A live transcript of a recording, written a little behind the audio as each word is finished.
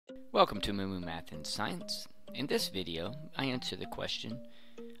Welcome to MooMooMath in Science. In this video, I answer the question,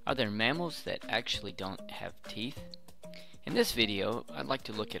 are there mammals that actually don't have teeth? In this video, I'd like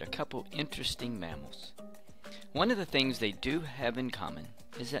to look at a couple interesting mammals. One of the things they do have in common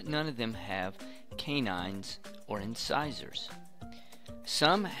is that none of them have canines or incisors.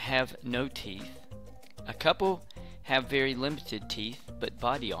 Some have no teeth. A couple have very limited teeth but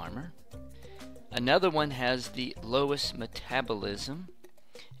body armor. Another one has the lowest metabolism,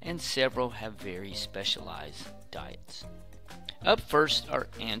 and several have very specialized diets. Up first are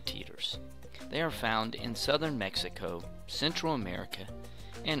anteaters. They are found in southern Mexico, Central America,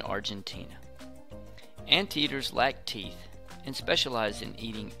 and Argentina. Anteaters lack teeth and specialize in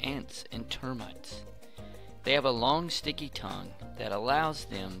eating ants and termites. They have a long sticky tongue that allows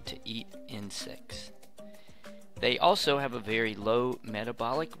them to eat insects. They also have a very low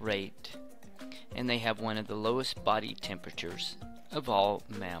metabolic rate, and they have one of the lowest body temperatures of all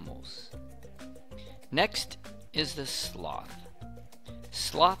mammals. Next is the sloth.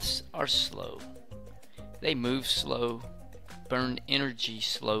 Sloths are slow. They move slow, burn energy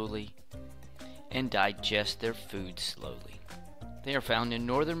slowly, and digest their food slowly. They are found in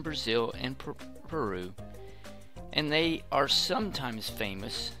northern Brazil and Peru, and they are sometimes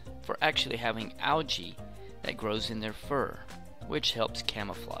famous for actually having algae that grows in their fur, which helps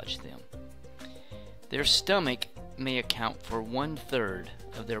camouflage them. Their stomach may account for 1/3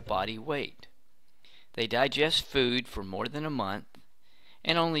 of their body weight. They digest food for more than a month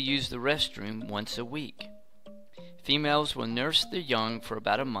and only use the restroom once a week. Females will nurse their young for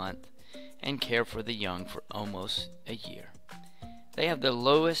about a month and care for the young for almost a year. They have the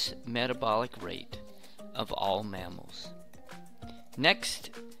lowest metabolic rate of all mammals.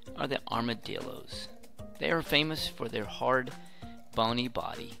 Next are the armadillos. They are famous for their hard, bony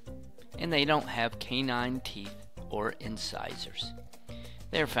body, and they don't have canine teeth or incisors.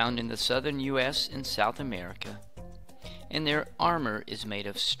 They are found in the southern U.S. and South America, and their armor is made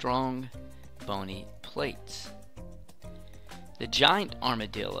of strong, bony plates. The giant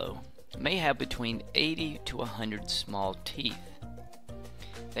armadillo may have between 80 to 100 small teeth.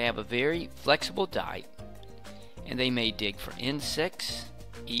 They have a very flexible diet, and they may dig for insects,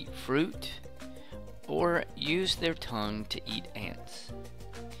 eat fruit, or use their tongue to eat ants.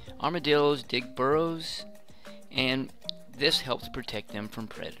 Armadillos dig burrows, and this helps protect them from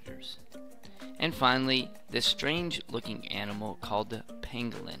predators. And finally, this strange-looking animal called the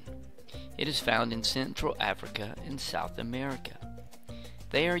pangolin. It is found in Central Africa and South America.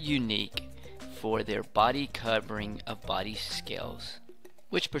 They are unique for their body covering of body scales,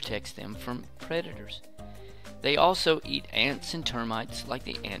 which protects them from predators. They also eat ants and termites like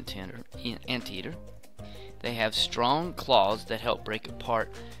the anteater. They have strong claws that help break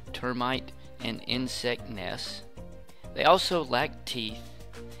apart termite and insect nests. They also lack teeth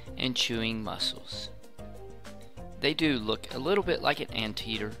and chewing muscles. They do look a little bit like an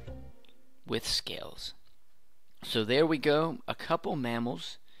anteater with scales. So there we go, a couple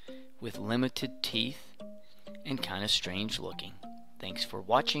mammals with limited teeth and kind of strange looking. Thanks for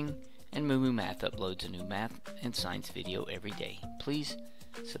watching, and MooMooMath uploads a new math and science video every day. Please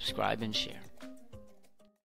subscribe and share.